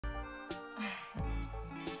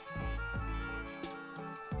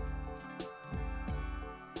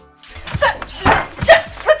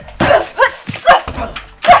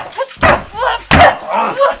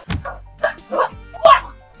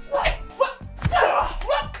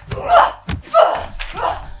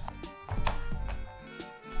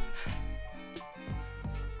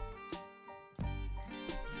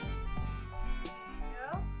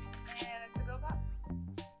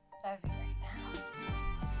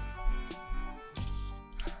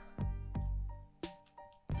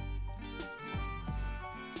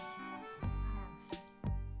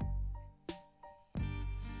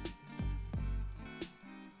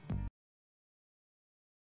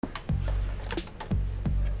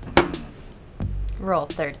Roll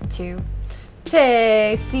 32.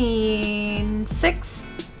 Take scene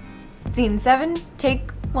 6. Scene 7.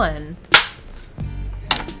 Take 1.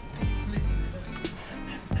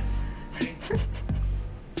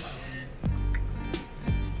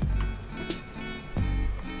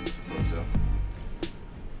 So.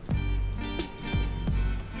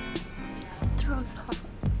 Throws off.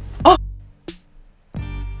 Oh!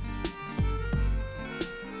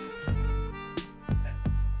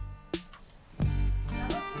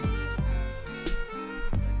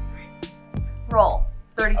 Roll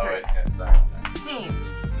 33. Oh, wait, yeah, sorry. Scene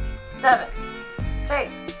 7. Take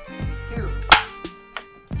 2.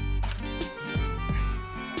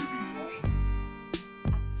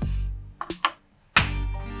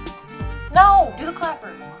 No! Do the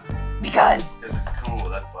clapper. Because Because it's cool,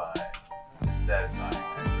 that's why. It's satisfying.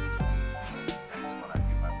 That's when I do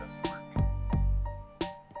my best work.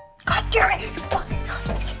 God damn it! You fucking. I'm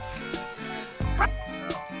just kidding.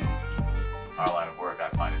 No. Our line of work, I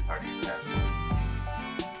find it's hard to get past it.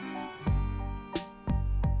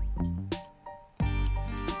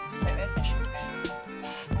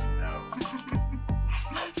 No.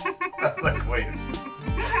 That's like, wait.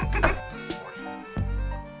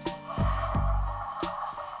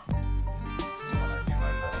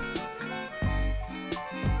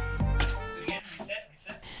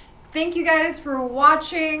 Thank you guys for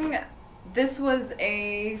watching. This was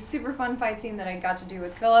a super fun fight scene that I got to do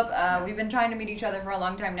with Philip. We've been trying to meet each other for a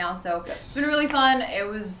long time now, so It's been really fun. It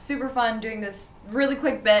was super fun doing this really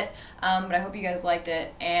quick bit, but I hope you guys liked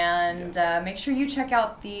it. And make sure you check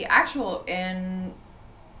out the actual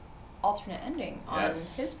alternate ending on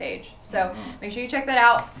his page. So make sure you check that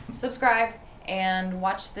out, subscribe, and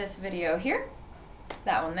watch this video here,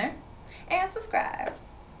 that one there, and subscribe.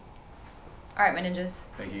 Alright, my ninjas.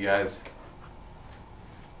 Thank you guys.